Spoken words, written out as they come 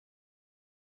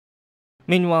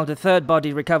Meanwhile, the third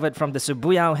body recovered from the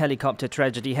Sebuyau helicopter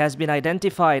tragedy has been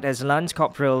identified as Lance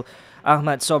Corporal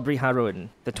Ahmad Sobri Haron.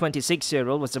 The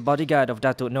 26-year-old was the bodyguard of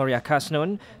Datuk Noriah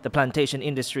Kasnon, the Plantation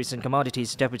Industries and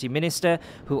Commodities Deputy Minister,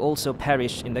 who also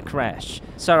perished in the crash.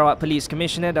 Sarawak Police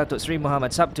Commissioner Datuk Seri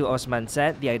Sabtu Osman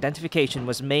said the identification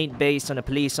was made based on a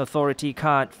police authority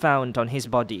card found on his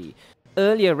body.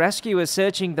 Earlier, rescuers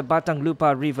searching the Batang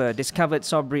Lupar river discovered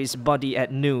Sobri's body at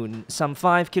noon, some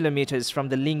 5 kilometres from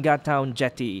the Lingga Town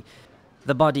jetty.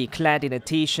 The body, clad in a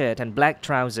t-shirt and black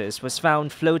trousers, was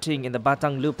found floating in the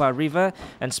Batang Lupar river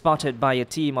and spotted by a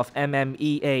team of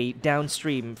MMEA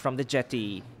downstream from the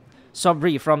jetty.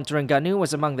 Sobri from Terengganu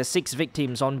was among the 6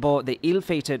 victims on board the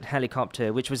ill-fated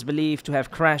helicopter, which was believed to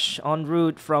have crashed en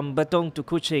route from Betong to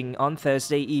Kuching on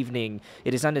Thursday evening.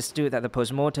 It is understood that the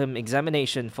post-mortem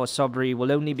examination for Sobri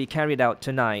will only be carried out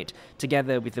tonight,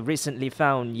 together with the recently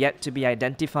found, yet to be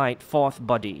identified 4th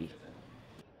body.